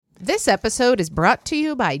This episode is brought to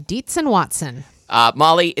you by Dietz & Watson.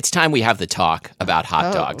 Molly, it's time we have the talk about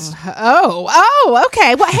hot dogs. Oh,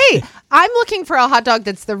 okay. Well, hey, I'm looking for a hot dog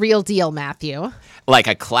that's the real deal, Matthew. Like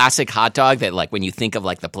a classic hot dog that, like, when you think of,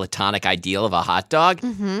 like, the platonic ideal of a hot dog,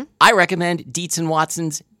 I recommend Dietz &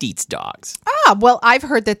 Watson's Dietz Dogs. Well, I've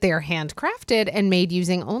heard that they're handcrafted and made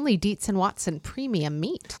using only Dietz & Watson premium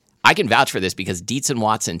meat. I can vouch for this because Dietz &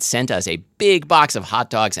 Watson sent us a big box of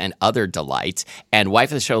hot dogs and other delights. And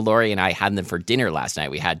wife of the show, Lori, and I had them for dinner last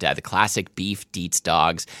night. We had the classic beef Dietz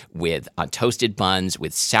dogs with toasted buns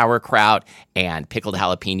with sauerkraut and pickled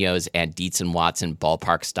jalapenos and Dietz & Watson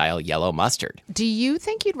ballpark-style yellow mustard. Do you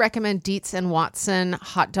think you'd recommend Dietz & Watson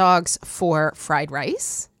hot dogs for fried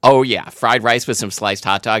rice? Oh, yeah. Fried rice with some sliced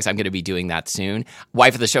hot dogs. I'm going to be doing that soon.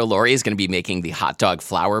 Wife of the show, Lori, is going to be making the hot dog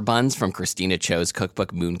flour buns from Christina Cho's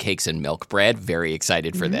cookbook, Mooncakes and Milk Bread. Very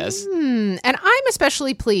excited for this. And I'm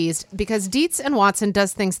especially pleased because Dietz & Watson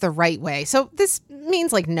does things the right way. So this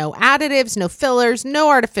means like no additives, no fillers, no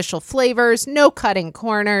artificial flavors, no cutting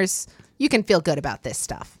corners. You can feel good about this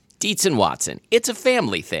stuff. Dietz & Watson. It's a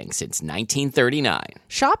family thing since 1939.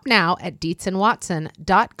 Shop now at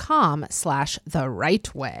dietzandwatson.com/the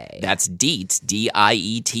right way. That's Dietz,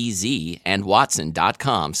 D-I-E-T-Z, and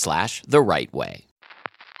Watson.com/the right way.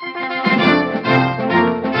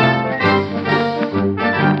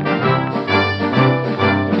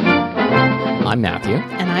 I'm Matthew.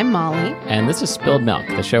 And I'm Molly. And this is Spilled Milk,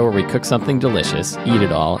 the show where we cook something delicious, eat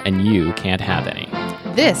it all, and you can't have any.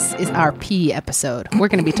 This is our pea episode. We're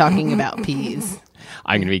going to be talking about peas.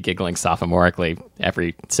 I'm going to be giggling sophomorically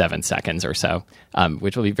every 7 seconds or so,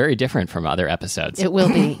 which will be very different from other episodes. It will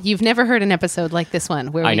be. You've never heard an episode like this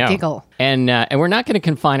one where we giggle. And we're not going to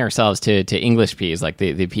confine ourselves to English peas, like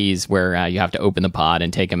the peas where you have to open the pod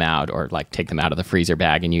and take them out, or like take them out of the freezer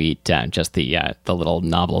bag and you eat just the little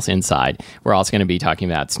knobbles inside. We're also going to be talking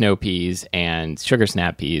about snow peas and sugar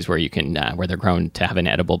snap peas where you can where they're grown to have an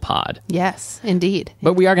edible pod. Yes, indeed.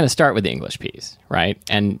 But we are going to start with the English peas, right?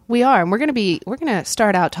 And we are, and we're going to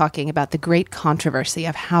start out talking about the great controversy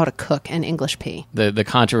of how to cook an English pea. The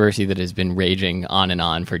controversy that has been raging on and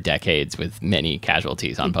on for decades with many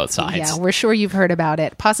casualties on both sides. Yeah, we're sure you've heard about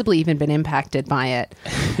it, possibly even been impacted by it.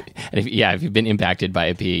 And if you've been impacted by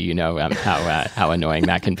a pea, you know how annoying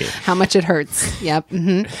that can be. How much it hurts. Yep.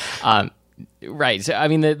 Mm-hmm. Right. So, I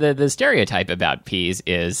mean, the stereotype about peas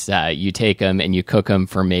is you take them and you cook them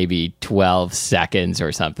for maybe 12 seconds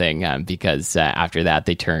or something because after that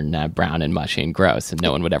they turn brown and mushy and gross, and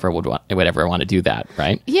no one would ever want to do that,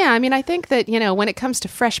 right? Yeah. I mean, I think that, when it comes to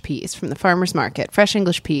fresh peas from the farmer's market, fresh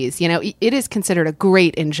English peas, it is considered a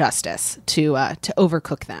great injustice to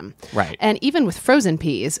overcook them. Right. And even with frozen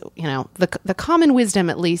peas, the common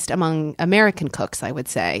wisdom, at least among American cooks, I would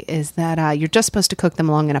say, is that you're just supposed to cook them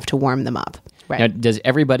long enough to warm them up. Right. Now, does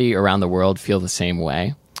everybody around the world feel the same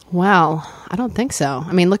way? Well, I don't think so.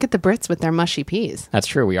 I mean, look at the Brits with their mushy peas. That's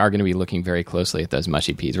true. We are going to be looking very closely at those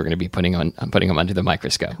mushy peas. We're going to be putting them under the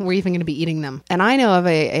microscope. We're even going to be eating them. And I know of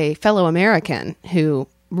a fellow American who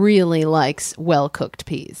really likes well-cooked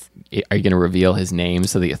peas. Are you going to reveal his name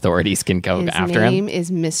so the authorities can go after him? His name is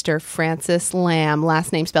Mr. Francis Lamb.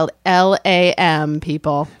 Last name spelled L-A-M,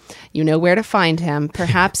 people. You know where to find him.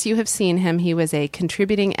 Perhaps you have seen him. He was a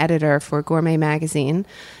contributing editor for Gourmet Magazine,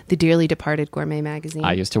 the dearly departed Gourmet Magazine.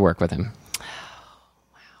 I used to work with him. Oh,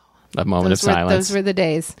 wow. A moment of silence. Those were the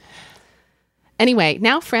days. Anyway,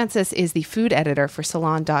 now Francis is the food editor for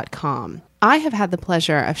Salon.com. I have had the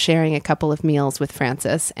pleasure of sharing a couple of meals with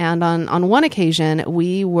Francis, and on one occasion,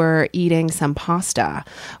 we were eating some pasta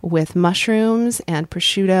with mushrooms and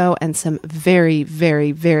prosciutto and some very,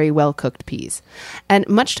 very, very well-cooked peas. And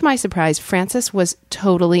much to my surprise, Francis was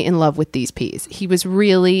totally in love with these peas. He was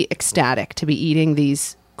really ecstatic to be eating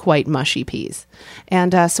these quite mushy peas.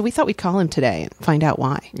 And so we thought we'd call him today and find out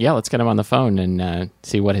why. Yeah, let's get him on the phone and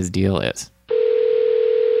see what his deal is.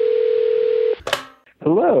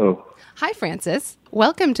 Hello. Hi, Francis.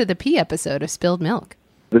 Welcome to the pea episode of Spilled Milk.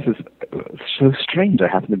 This is so strange. I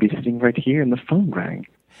happen to be sitting right here and the phone rang.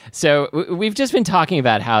 So we've just been talking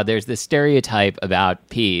about how there's this stereotype about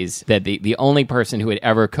peas that the only person who would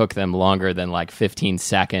ever cook them longer than like 15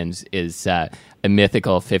 seconds is a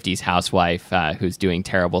mythical 50s housewife who's doing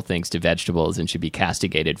terrible things to vegetables and should be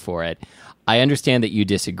castigated for it. I understand that you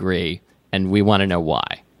disagree, and we want to know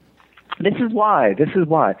why. This is why.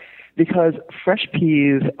 Because fresh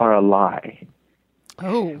peas are a lie.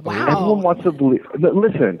 Oh, wow. Everyone wants to believe.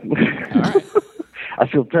 Listen. All right. I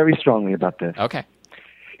feel very strongly about this. Okay.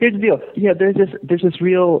 Here's the deal. There's this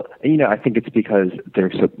real, I think it's because they're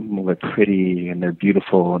pretty and they're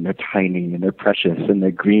beautiful and they're tiny and they're precious and they're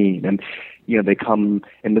green. And, they come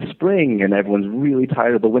in the spring and everyone's really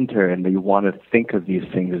tired of the winter, and they want to think of these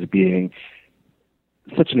things as being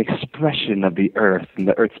such an expression of the earth and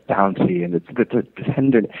the earth's bounty and the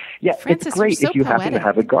tender. Yeah, Francis, it's great you're so if you happen to poetic.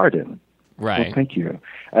 have a garden. Right. Well, thank you.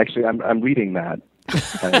 Actually, I'm reading that.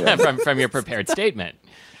 from your prepared statement.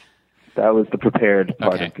 That was the prepared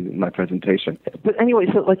part Okay. of my presentation. But anyway,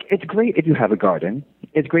 so like, it's great if you have a garden.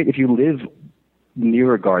 It's great if you live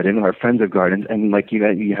near a garden or friends of gardens, and like you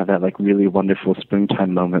have that like really wonderful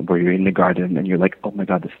springtime moment where you're in the garden and you're like, oh my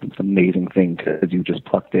God, this is an amazing thing because you just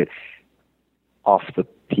plucked it off the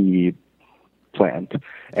pea plant,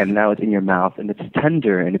 and now it's in your mouth, and it's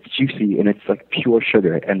tender and it's juicy and it's like pure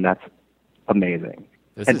sugar, and that's amazing.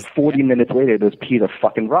 This and is- 40 minutes later, those peas are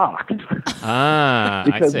fucking rocks. I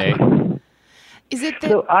Because- see. Is it that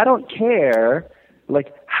So I don't care,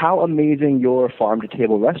 like, how amazing your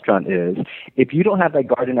farm-to-table restaurant is. If you don't have that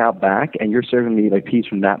garden out back and you're serving me, like, peas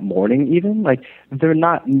from that morning even, like, they're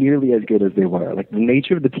not nearly as good as they were. Like, the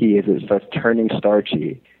nature of the pea is it starts turning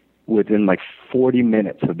starchy within, like, 40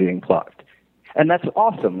 minutes of being plucked. And that's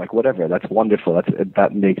awesome. Like, whatever. That's wonderful.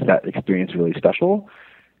 That makes that experience really special.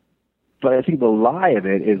 But I think the lie of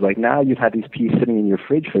it is, like, now you've had these peas sitting in your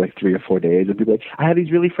fridge for, like, 3 or 4 days, and people are like, I have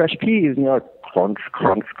these really fresh peas, and you're like, crunch,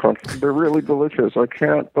 crunch, crunch. They're really delicious. I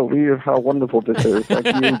can't believe how wonderful this is. Thank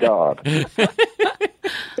you, God.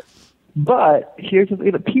 But here's the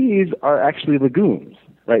thing. The peas are actually legumes,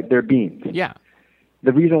 right? They're beans. Yeah.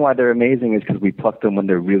 The reason why they're amazing is because we pluck them when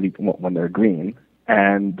they're green,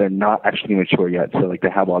 and they're not actually mature yet, so, like,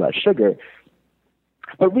 they have all that sugar.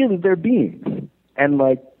 But really, they're beans. And,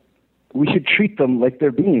 like, we should treat them like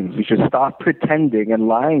they're beans. We should stop pretending and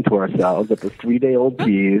lying to ourselves that the 3-day-old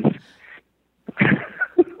peas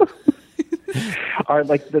are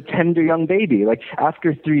like the tender young baby. Like,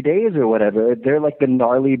 after 3 days or whatever, they're like the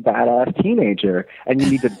gnarly, badass teenager, and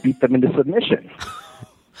you need to beat them into submission.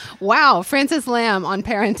 wow, Francis Lamb on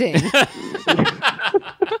parenting?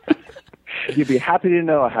 You'd be happy to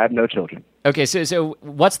know I have no children. Okay, so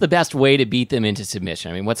what's the best way to beat them into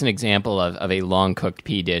submission? I mean, what's an example of a long-cooked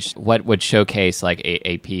pea dish? What would showcase like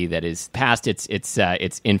a pea that is past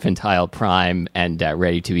its infantile prime and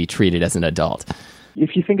ready to be treated as an adult?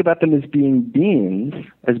 If you think about them as being beans,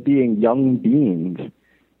 as being young beans,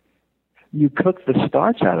 you cook the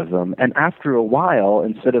starch out of them, and after a while,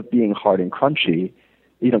 instead of being hard and crunchy,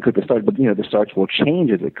 you don't cook the starch, but the starch will change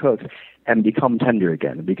as it cooks and become tender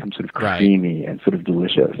again. It becomes sort of creamy and sort of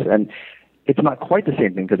delicious. And it's not quite the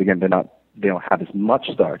same thing because, again, they don't have as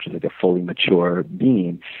much starch as like a fully mature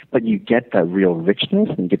bean, but you get that real richness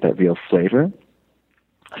and you get that real flavor.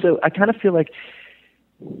 So I kind of feel like,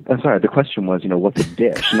 I'm sorry, the question was, what's a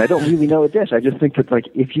dish? And I don't really know a dish. I just think that, like,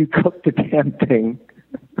 if you cook the damn thing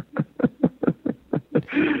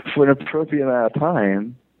for an appropriate amount of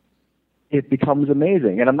time, it becomes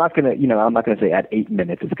amazing. And I'm not gonna say at 8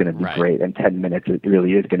 minutes it's gonna be Right. great, and 10 minutes it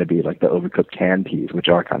really is gonna be like the overcooked canned peas, which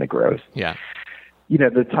are kind of gross. Yeah.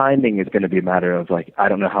 The timing is gonna be a matter of, like, I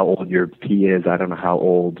don't know how old your pea is. I don't know how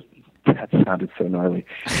old. That sounded so gnarly.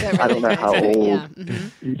 I don't know how old Yeah.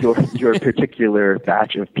 Mm-hmm. your particular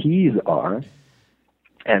batch of peas are,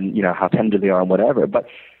 and how tender they are and whatever. But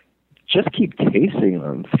just keep tasting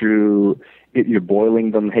them through. If you're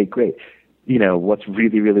boiling them, hey, great. What's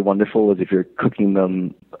really, really wonderful is if you're cooking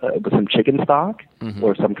them with some chicken stock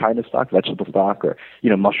or some kind of stock, vegetable stock, or,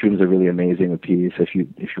 mushrooms are really amazing with peas. So if you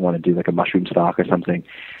want to do like a mushroom stock or something,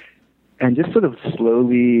 and just sort of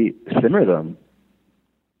slowly simmer them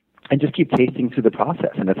and just keep tasting through the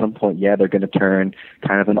process. And at some point, they're going to turn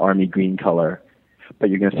kind of an army green color, but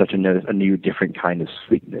you're going to start to notice a new, different kind of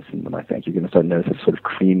sweetness in them, I think. You're going to start to notice a sort of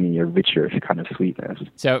creamy or richer kind of sweetness.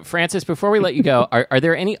 So, Francis, before we let you go, are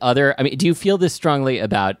there any other, do you feel this strongly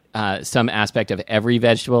about some aspect of every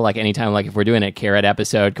vegetable? Like anytime, like if we're doing a carrot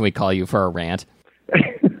episode, can we call you for a rant?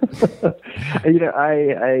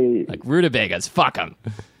 I Like rutabagas, fuck them.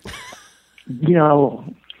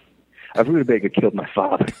 A rutabaga killed my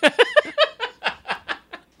father.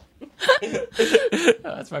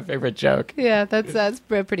 That's my favorite joke. Yeah, that's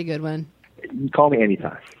a pretty good one. Call me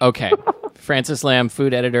anytime. Okay. Francis Lamb,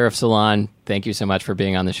 food editor of Salon, thank you so much for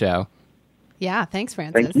being on the show. Yeah, thanks,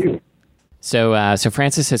 Francis. Thank you. So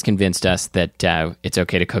Francis has convinced us that it's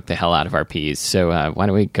okay to cook the hell out of our peas. So why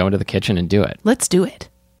don't we go into the kitchen and do it? Let's do it.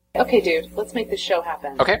 Okay, dude, let's make this show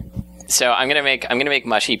happen. Okay. So I'm gonna make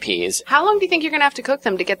mushy peas. How long do you think you're going to have to cook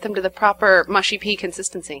them to get them to the proper mushy pea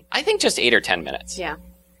consistency? I think just 8 or 10 minutes. Yeah.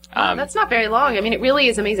 That's not very long. I mean, it really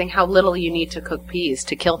is amazing how little you need to cook peas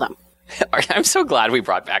to kill them. I'm so glad we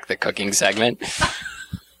brought back the cooking segment.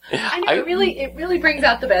 I know, it really brings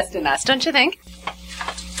out the best in us, don't you think?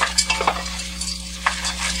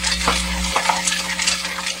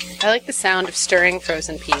 I like the sound of stirring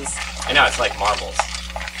frozen peas. I know, it's like marbles.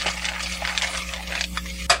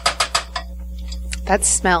 That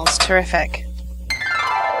smells terrific.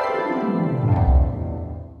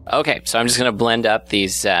 Okay, so I'm just going to blend up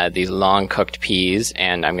these long cooked peas,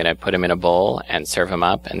 and I'm going to put them in a bowl and serve them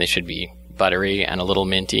up, and they should be buttery and a little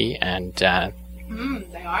minty, and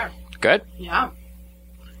They are. good. Yeah.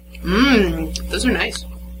 Those are nice.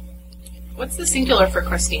 What's the singular for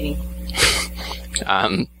crostini?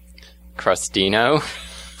 Crostino.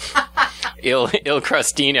 Il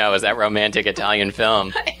Crostino is that romantic Italian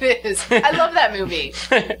film. It is. I love that movie.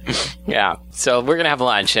 Yeah, so we're going to have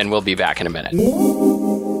lunch, and we'll be back in a minute.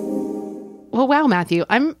 Well, wow, Matthew,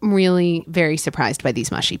 I'm really very surprised by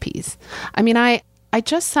these mushy peas. I mean, I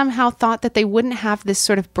just somehow thought that they wouldn't have this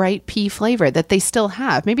sort of bright pea flavor that they still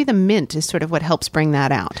have. Maybe the mint is sort of what helps bring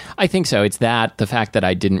that out. I think so. It's the fact that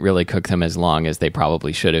I didn't really cook them as long as they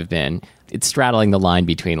probably should have been. It's straddling the line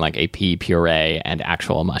between like a pea puree and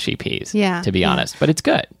actual mushy peas, Yeah, to be honest. But it's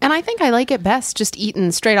good. And I think I like it best just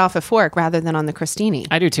eaten straight off a fork rather than on the crostini.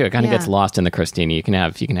 I do too. It kind of Yeah. gets lost in the crostini. You can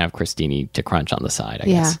have crostini to crunch on the side, I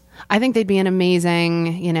Yeah. guess. I think they'd be an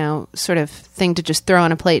amazing, sort of thing to just throw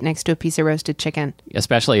on a plate next to a piece of roasted chicken.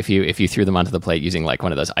 Especially if you threw them onto the plate using like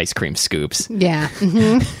one of those ice cream scoops. Yeah.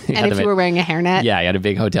 And if you were wearing a hairnet, Yeah, you had a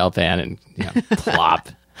big hotel pan and plop.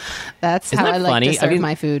 that's Isn't how that I like funny? to serve I mean,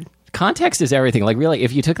 my food. Context is everything. Like really,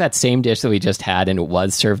 if you took that same dish that we just had and it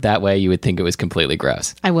was served that way, you would think it was completely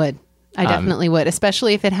gross. I would. I definitely would,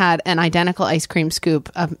 especially if it had an identical ice cream scoop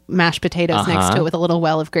of mashed potatoes next to it with a little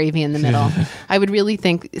well of gravy in the middle. I would really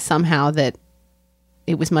think somehow that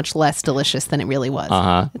it was much less delicious than it really was.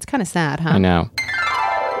 It's kind of sad, huh? I know.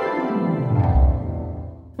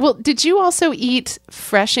 Well, did you also eat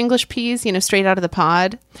fresh English peas, straight out of the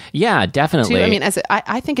pod? Yeah, definitely. Too? I mean,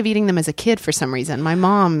 I think of eating them as a kid for some reason. My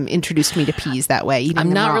mom introduced me to peas that way.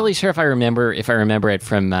 I'm not really sure if I remember it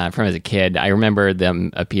from as a kid. I remember them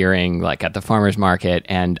appearing like at the farmer's market,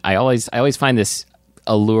 and I always find this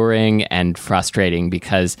alluring and frustrating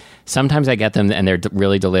because sometimes I get them and they're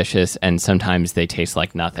really delicious, and sometimes they taste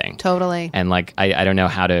like nothing. Totally. And like I don't know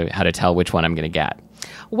how to tell which one I'm going to get.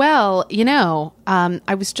 Well,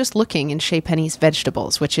 I was just looking in Chez Penny's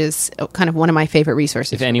Vegetables, which is kind of one of my favorite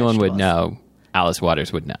resources. If for anyone would vegetables. know, Alice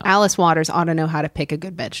Waters would know. Alice Waters ought to know how to pick a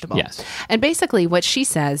good vegetable. Yes. And basically what she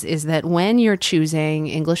says is that when you're choosing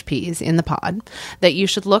English peas in the pod, that you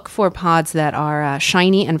should look for pods that are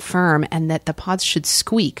shiny and firm, and that the pods should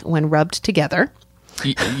squeak when rubbed together.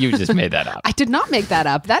 You just made that up. I did not make that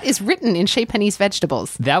up. That is written in Chez Penny's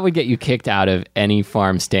Vegetables. That would get you kicked out of any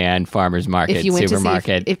farm stand, farmer's market, If you went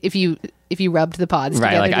supermarket. to see if you rubbed the pods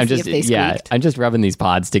Right, together like to I'm see just if they squeaked. I'm just rubbing these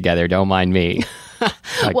pods together. Don't mind me.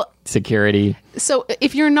 Like Well- security. So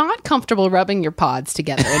if you're not comfortable rubbing your pods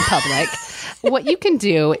together in public, what you can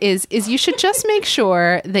do is you should just make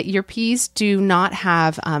sure that your peas do not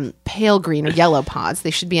have pale green or yellow pods.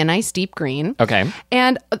 They should be a nice deep green. Okay.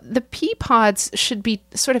 And the pea pods should be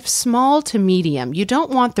sort of small to medium. You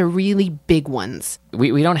don't want the really big ones.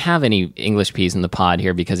 We don't have any English peas in the pod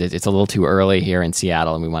here because it's a little too early here in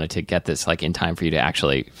Seattle, and we wanted to get this like in time for you to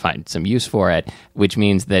actually find some use for it, which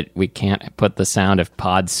means that we can't put the sound of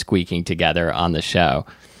pods squeaking together on the show.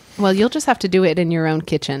 Well, you'll just have to do it in your own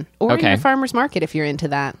kitchen or in Okay. your farmer's market if you're into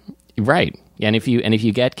that. Right. And if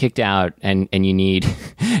you get kicked out and you need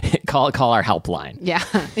call our helpline. Yeah,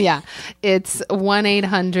 yeah. It's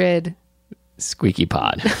 1-800. Squeaky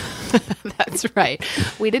pod. That's right.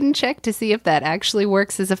 We didn't check to see if that actually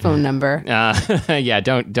works as a phone number. Yeah,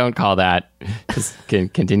 don't call that. Just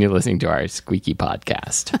continue listening to our squeaky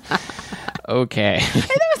podcast. Okay. Hey,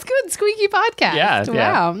 that was good. Squeaky podcast. Yeah,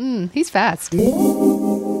 yeah. Wow. He's fast.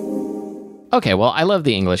 Okay, well, I love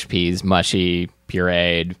the English peas, mushy,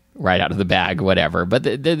 pureed, right out of the bag, whatever. But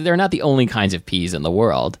they're not the only kinds of peas in the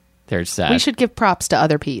world. There's We should give props to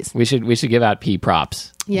other peas. we should give out pea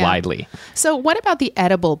props Yeah. widely. So what about the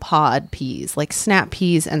edible pod peas, like snap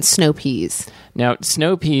peas and snow peas? Now,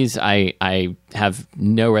 snow peas, I have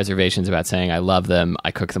no reservations about saying I love them.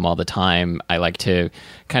 I cook them all the time. I like to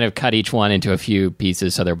kind of cut each one into a few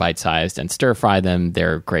pieces so they're bite-sized and stir-fry them.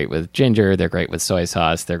 They're great with ginger. They're great with soy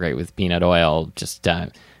sauce. They're great with peanut oil. Just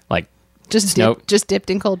like Just Snow- dipped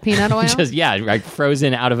in cold peanut oil? just like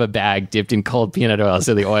frozen out of a bag, dipped in cold peanut oil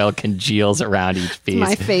so the oil congeals around each piece.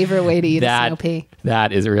 My favorite way to eat a snow pea.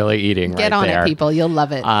 That is really eating Get right on there. it, people. You'll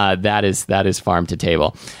love it. That is farm to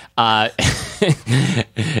table.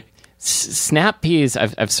 Snap peas,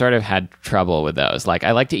 I've sort of had trouble with those. Like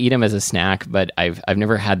I like to eat them as a snack, but I've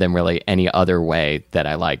never had them really any other way that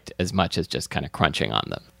I liked as much as just kind of crunching on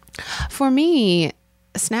them. For me,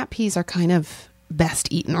 snap peas are kind of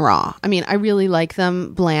best eaten raw. I mean, I really like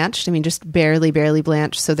them blanched. I mean, just barely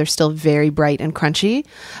blanched, so they're still very bright and crunchy,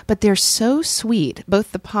 but they're so sweet,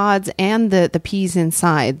 both the pods and the peas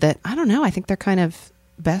inside, that I don't know, I think they're kind of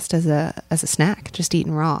best as a snack, just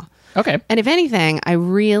eaten raw. Okay. And if anything, I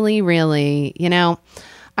really,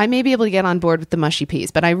 I may be able to get on board with the mushy peas,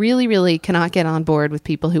 but I really cannot get on board with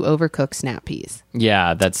people who overcook snap peas.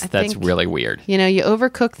 Yeah, that's think, really weird. You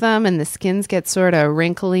overcook them and the skins get sort of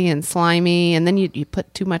wrinkly and slimy, and then you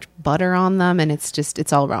put too much butter on them, and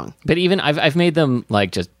it's all wrong. But even I've made them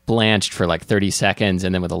like just blanched for like 30 seconds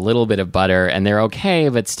and then with a little bit of butter, and they're okay,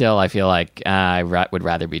 but still I feel like I would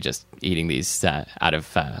rather be just eating these out of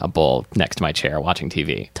a bowl next to my chair watching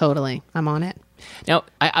TV. Totally. I'm on it. Now,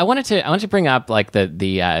 I wanted to bring up like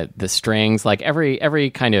the strings. Like every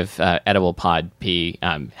kind of edible pod pea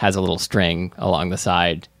has a little string along the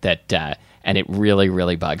side that, and it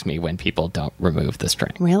really bugs me when people don't remove the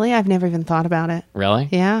string. Really, I've never even thought about it. Really?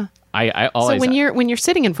 Yeah. I always. So when you're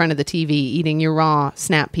sitting in front of the TV eating your raw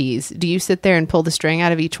snap peas, do you sit there and pull the string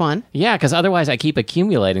out of each one? Yeah, because otherwise I keep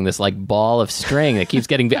accumulating this like ball of string that keeps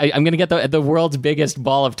getting. I'm going to get the world's biggest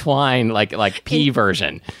ball of twine, like pea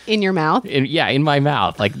version in your mouth. In my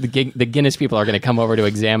mouth. Like the Guinness people are going to come over to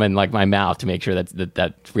examine like my mouth to make sure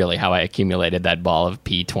that's really how I accumulated that ball of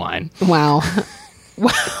pea twine. Wow.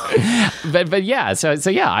 but yeah, so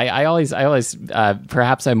yeah, I always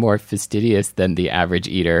perhaps I'm more fastidious than the average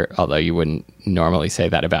eater, although you wouldn't normally say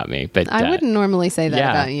that about me. But I wouldn't normally say that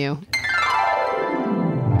about you.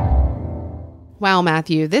 Wow,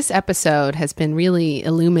 Matthew, this episode has been really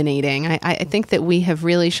illuminating. I think that we have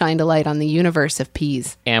really shined a light on the universe of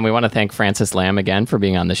peas. And we want to thank Frances Lamb again for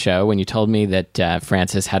being on the show. When you told me that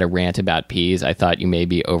Frances had a rant about peas, I thought you may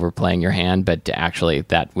be overplaying your hand, but actually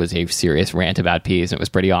that was a serious rant about peas, and it was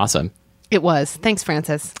pretty awesome. It was. Thanks,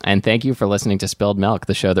 Frances. And thank you for listening to Spilled Milk,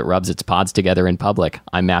 the show that rubs its pods together in public.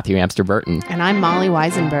 I'm Matthew Amster Burton. And I'm Molly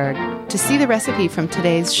Weisenberg. To see the recipe from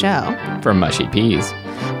today's show, for mushy peas,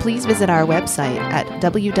 please visit our website at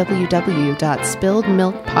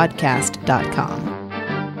www.spilledmilkpodcast.com.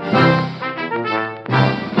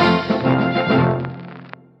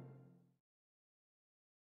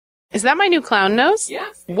 Is that my new clown nose? Yeah.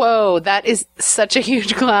 Whoa, that is such a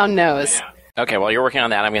huge clown nose. Yeah. Okay, while you're working on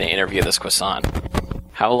that, I'm going to interview this croissant.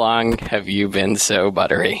 How long have you been so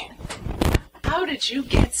buttery? How did you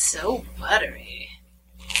get so buttery?